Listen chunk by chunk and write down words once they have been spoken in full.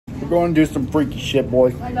Going to do some freaky shit,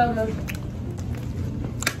 boys. I know.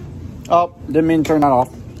 Oh, didn't mean to turn that off.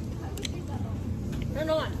 Turn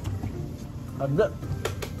on. I'm good.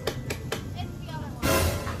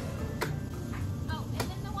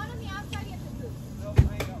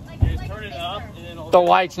 The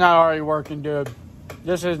light's not already working, dude.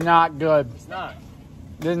 This is not good. It's not.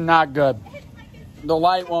 This is not good. The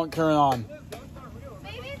light won't turn on.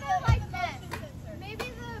 Maybe the like nest. Maybe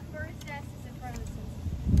the bird's nest is in front of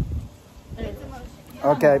the sensor.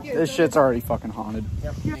 Okay, this shit's already fucking haunted.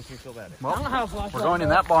 Yep. Makes me feel better. Well, we're going in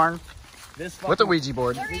that barn with a Ouija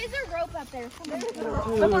board. There is a rope up there.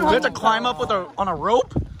 We have to climb up with on a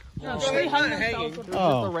rope? No, it's not hanging. There's just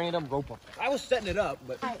a random rope up there. I was setting it up,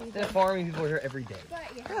 but the farming people are here every day.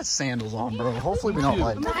 I got sandals on, bro. Hopefully we don't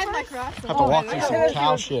like I have to walk through some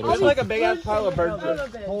cow shit. It's like a big ass pile of birds.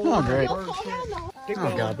 Oh, great.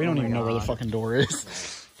 Oh, God. We don't even know where the fucking door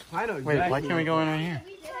is. I know. Wait, why can't we go in right here?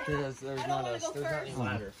 There's not any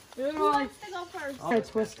ladder. Who wants to go first? I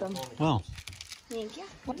twist them. Well. Thank you.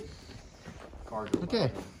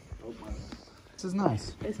 Okay. This is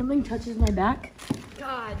nice. If something touches my back.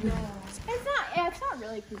 God, no. It's not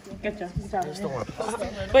really creepy. Gotcha. I just don't want to post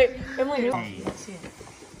it. Wait, Emily.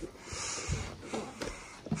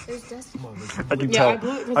 There's dust. I can tell.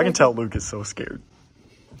 I can tell Luke is so scared.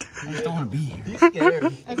 I just don't want to be here. He's scared.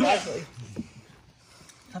 Exactly.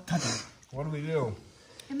 Stop touching me. What do we do?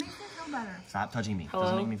 It makes me feel better. Stop touching me.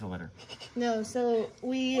 Doesn't make me feel better. No, so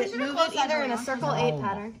we move it either in a circle 8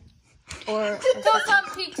 pattern or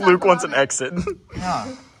Luke wants an exit.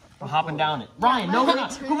 Yeah. We're hopping down it. Ryan, no, we're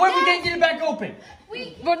not. But what if we can't get it back open? But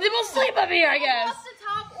then we'll sleep up here, I guess. Up the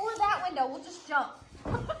top or that window. We'll just jump.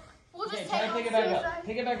 We'll just Try to pick it back up.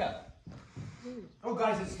 Pick it back up. Oh,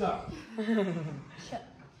 guys, it's stuck.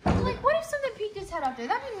 Like, what if something peeked its head up there?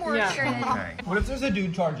 That'd be more scary than Okay. What if there's a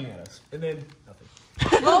dude charging at us? And then nothing.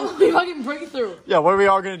 Oh, we fucking break through. Yeah, what are we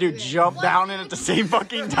all gonna do? Jump down it at the same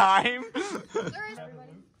fucking time?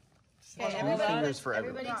 Okay, Fingers for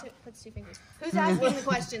everybody. puts 2 fingers. Who's asking the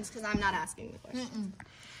questions? Because I'm not asking the questions.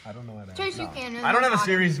 I don't know how to. Chase, you can. I don't have a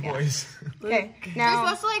serious voice. Okay, You're now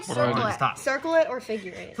supposed to like circle it. Stop. circle it or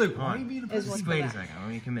figure it. Luke, why are you being a pussy? Just wait a second. Let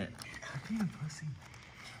me commit. I'm being a pussy.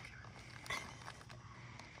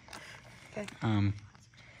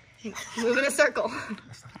 Move in a circle.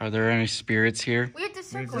 Are there any spirits here? We have to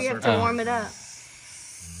circle We it. have to warm it up.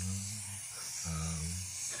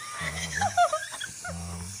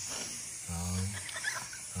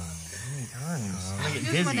 I get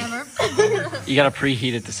Just dizzy. whenever. You gotta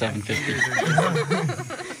preheat it to 750.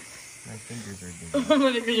 My fingers are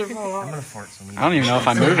dizzy. I'm gonna fart some. I don't even know if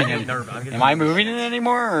I'm moving it. Am I moving it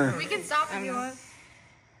anymore? Or? We can stop if you want.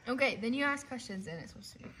 Okay, then you ask questions and it's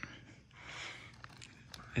supposed to be.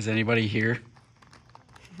 Is anybody here?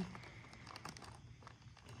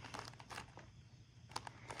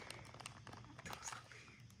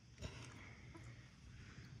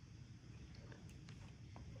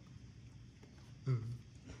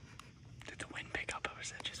 Did the wind pick up or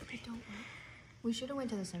was that just me? I don't know. We should have went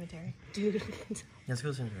to the cemetery. Let's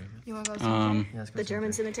go to the cemetery. You want to go to the cemetery? Yeah, let's go The to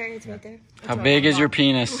German cemetery, it's right there. How big is your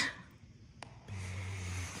penis?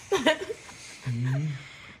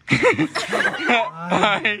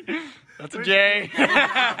 That's a J.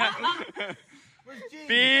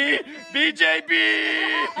 B. BJB.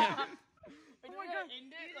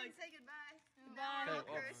 Say goodbye. We're all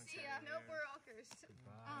cursed. Yeah. Nope, we're all cursed.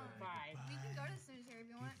 Bye. We can go to the cemetery if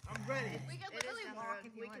you want. I'm ready. We can literally walk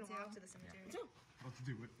if you We want can walk to. to the cemetery. Let's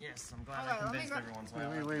do it. Yes, I'm glad Okay, I let me convinced go- everyone. So I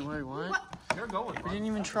Wait, what? You're going. We didn't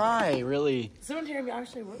even try, really. Cemetery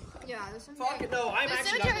actually works. Yeah, the cemetery. Fuck it, no. I'm The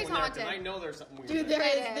actually not cemetery's going there haunted. because I know there's something weird. Dude, there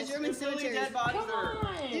It is the German cemetery. dead bodies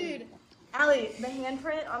there. Dude, Allie, the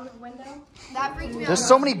handprint on the window. That freaked me out. There's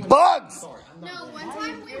so many bugs. No, one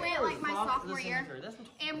time we went like my sophomore year,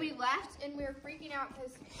 and we left, and we were freaking out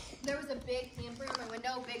because there was a big handprint on my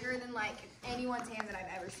window, bigger than like anyone's hand that I've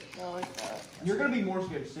ever seen. You're gonna be more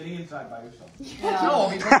scared sitting inside by yourself. Yeah. No,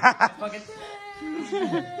 I mean, fucking.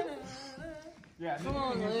 Yeah. Come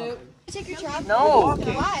on, Luke. Take your truck. No.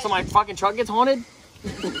 Why? So my fucking truck gets haunted.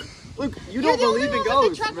 Look, you don't believe in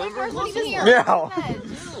ghosts, remember? Yeah.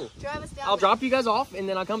 Drive us down. I'll drop you guys off, and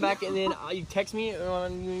then I'll come back, and then you text me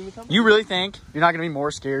when you come. You really think you're not gonna be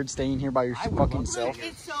more scared staying here by your fucking self?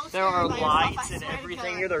 It's so There are scary by yourself, lights I and swear to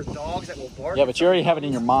everything God. here. There's dogs that will bark. Yeah, but you already have it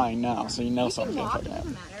in your mind now, so you know something's gonna fucking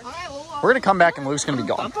happen. All right, we'll walk. We're gonna come back and Luke's gonna be I'm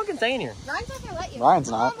gone. fucking staying here. Ryan's not gonna let you. Ryan's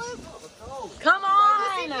not. Come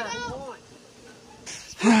on!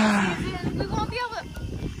 We won't be able to.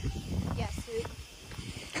 Yes, dude.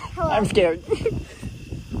 I'm scared.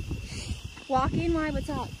 Walking, why? What's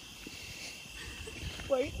up?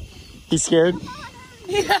 He's scared.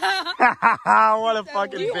 What a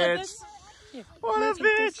fucking bitch. What a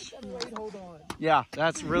bitch. Yeah,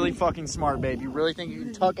 that's really fucking smart, babe. You really think you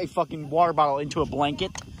can tuck a fucking water bottle into a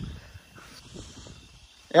blanket?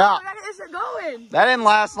 Yeah. Going. That didn't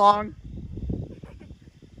last long.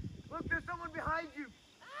 Look, there's someone behind you.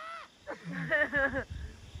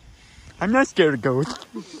 I'm not scared of ghosts.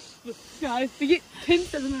 Guys, we get 10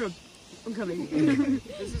 seconds in a row. I'm coming.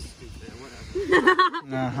 This is stupid.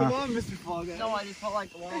 Whatever. Come on, Mr. Fall Guy. No, I just felt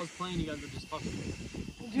like while I was playing, you guys were just fucking.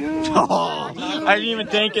 Dude. Oh, I didn't even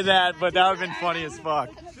think of that, but that would have been funny as fuck.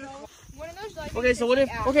 Okay, so what if?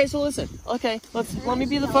 Okay, so listen. Okay, let me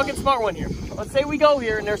be the fucking smart one here. Let's say we go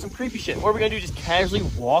here and there's some creepy shit. What are we gonna do? Just casually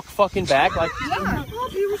walk fucking back? Like, Yeah.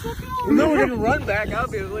 no, we're gonna run back,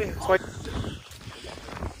 obviously.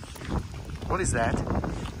 What is that?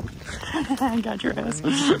 I got your ass.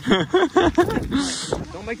 Don't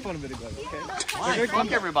make fun of it again, okay? Why?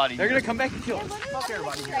 Fuck everybody. They're gonna come back and kill us. Fuck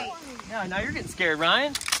everybody. Yeah, now you're getting scared,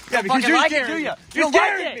 Ryan. Yeah, because you're like scaring it, do me. ya? You're You don't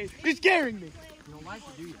scaring like me. it. You're scaring me. You don't like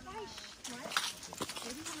it, do you?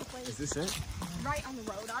 Is this it? Right on the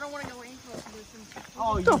road. I don't want to go any closer.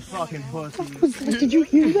 Oh, you fucking pussy. Did you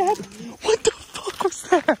hear that? What the fuck was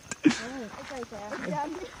that? It's right there.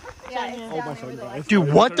 Yeah, it's down there with the lights.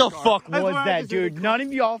 Dude, what the fuck was that, dude? None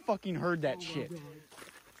of y'all fucking heard that shit.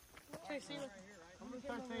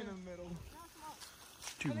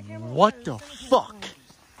 Dude, what the fuck?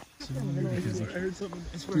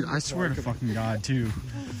 Dude, I swear to fucking God, too.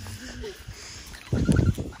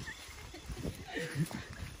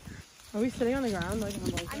 Are we sitting on the ground like on a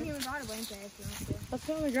blanket? I didn't even brought a blanket if you want to. Let's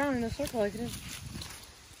sit on the ground in a circle like it is.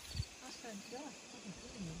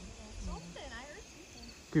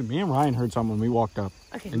 Dude, me and Ryan heard something when we walked up.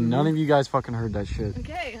 Okay. And none of you guys fucking heard that shit.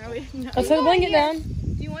 Okay, are we? No. Let's set the blanket down.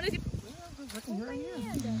 Do you want to?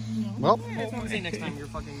 Well, Say next time you're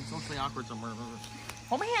fucking socially awkward somewhere.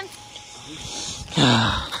 Hold my hand.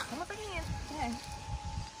 Hold my freaking hand. Okay.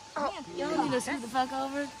 Oh, You don't need to scoot the fuck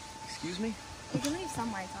over. Excuse me? you can leave some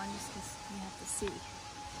lights on just because we have to see.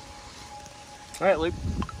 All right, Luke.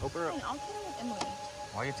 Open her up. I'll get her with Emily.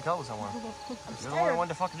 Why you have to go somewhere? You're the only one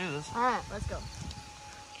to fucking do this. All right, let's go.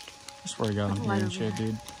 I swear to God, I'm hearing shit,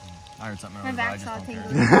 dude. I heard something. My back's all tingly.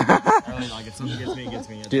 I really like it. Something gets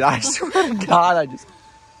me. Dude, I swear to God, I just...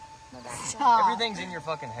 Everything's in your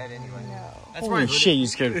fucking head anyway. That's Holy shit, you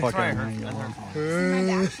scared the fuck out of hurt. me. That hurt.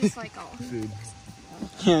 My back's just like all.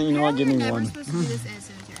 Yeah, you know what? Give me You're never one. supposed to do this in a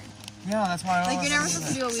cemetery. Yeah, that's why. Like, you're never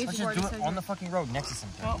supposed to do a Ouija Let's board. just do in it a on the fucking road next to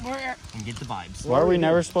something and get the vibes. Why are we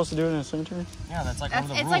never supposed to do it in a cemetery? Yeah, that's like That's, one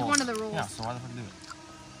of the it's rules. like one of the rules. Yeah, so why the fuck do it?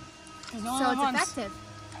 So it's effective.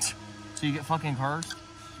 So you get fucking cars?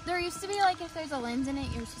 There used to be like if there's a lens in it,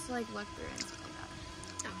 you're supposed to like look through it and stuff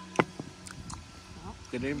like that.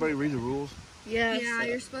 Did anybody read the rules? Yes. Yeah,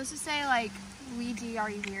 you're supposed to say like Ouija, are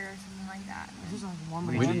you here, or something like that.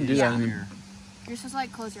 We didn't do that. Here. You're supposed to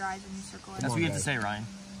like close your eyes and you circle it. That's what you have to say, Ryan.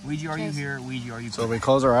 Ouija, are you Chase. here? Ouija, are you So we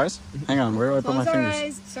close our eyes? Hang on, where do I put my Close our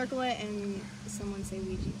fingers? eyes, circle it, and someone say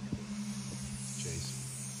Ouija.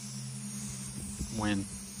 When?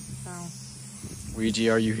 Oh. Ouija,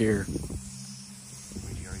 are you here?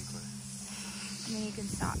 Ouija, are you clear? And then you can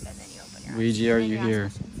stop and then you open your eyes. Ouija, are And then you ask here?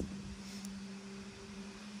 questions.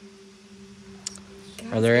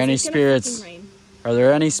 Are there any It's gonna spirits? fucking rain. Are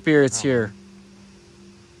there any spirits here?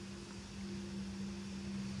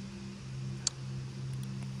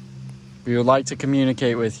 We would like to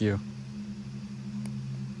communicate with you.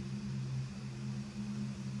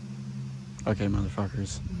 Okay,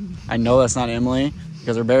 motherfuckers. I know that's not Emily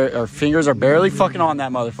because our fingers are barely fucking on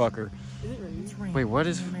that motherfucker. Wait, what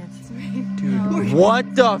is... Dude,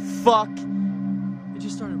 what the fuck? It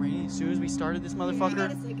just started raining as soon as we started this motherfucker?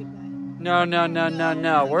 Say goodbye.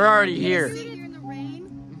 No. We're already here. Sit here in the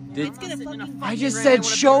rain. Did, It's gonna fucking I just said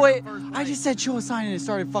show it. I just said show a sign and it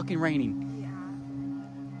started fucking raining.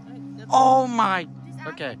 Oh my. Just act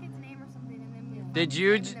Okay. like its name or something and then we'll Did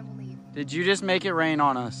you and then we'll leave. did you just make it rain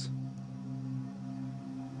on us?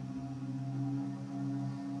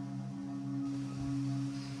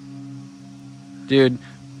 Dude,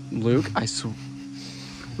 Luke, I swear.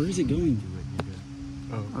 Where is it going?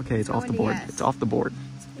 Oh. Okay, it's off the board. Yes. It's off the board.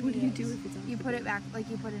 What do you do if it's on? You put it back, like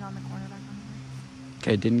you put it on the corner back on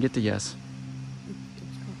Okay, didn't get the yes. the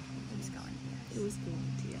It's going. It was going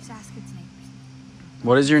to, yeah. Just ask its name.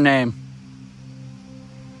 What is your name?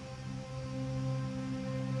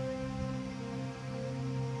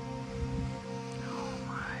 Oh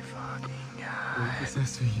my fucking god.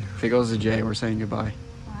 If it goes to J, we're saying goodbye.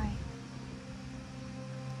 Why?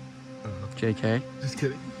 JK? Just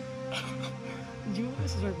kidding.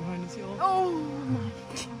 This is right behind us, y'all. Oh my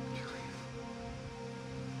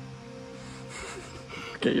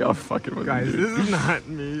Okay, y'all fucking with Guys, me. this is not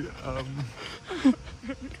me.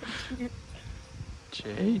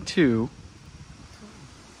 J2.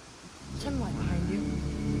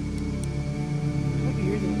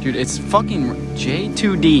 Dude, it's fucking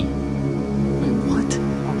J2D. Wait, what?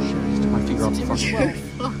 Oh shit, I just took my finger off the fucking.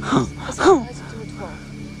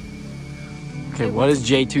 Okay, what is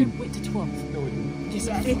J2? Wait to 12. Yes,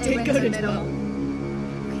 it did go to 12.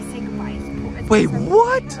 Okay, say goodbye. Wait,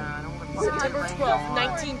 what? September 12th,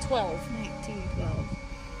 1912.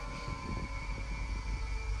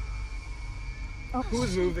 1912.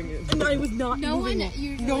 Who's moving it? And I was not No moving one it.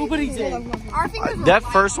 usually. Nobody did. Our fingers were That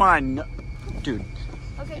wide. first one I know. Dude,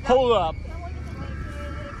 Okay, that- hold up.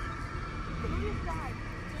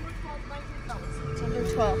 September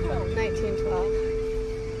 12th, 1912.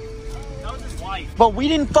 That was his wife. But we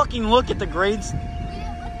didn't fucking look at the grades.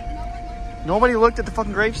 Nobody looked at the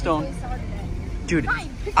fucking gravestone. Dude,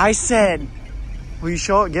 I said, will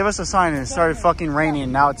you give us a sign, and it started fucking raining,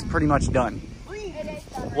 and now it's pretty much done.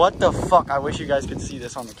 What the fuck? I wish you guys could see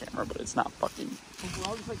this on the camera, but it's not fucking.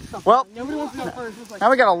 Well, Nobody wants to go first. now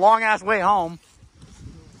we got a long ass way home.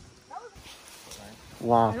 I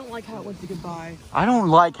Wow. don't like how it went to goodbye. I don't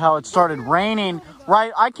like how it started raining.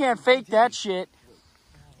 Right? I can't fake that shit.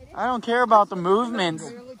 I don't care about the movements.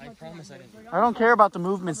 I promise I didn't. I don't care about the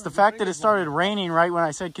movements. The fact that it started raining right when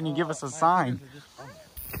I said, can you give us a sign?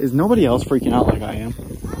 Is nobody else freaking out like I am?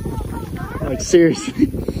 Like, seriously.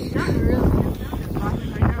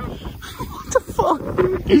 What the fuck?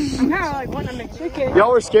 I'm kind of like wanting to make chicken.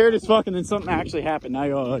 Y'all were scared as fuck, and then something actually happened. Now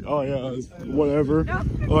y'all are like, oh yeah, it's whatever.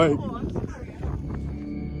 Like,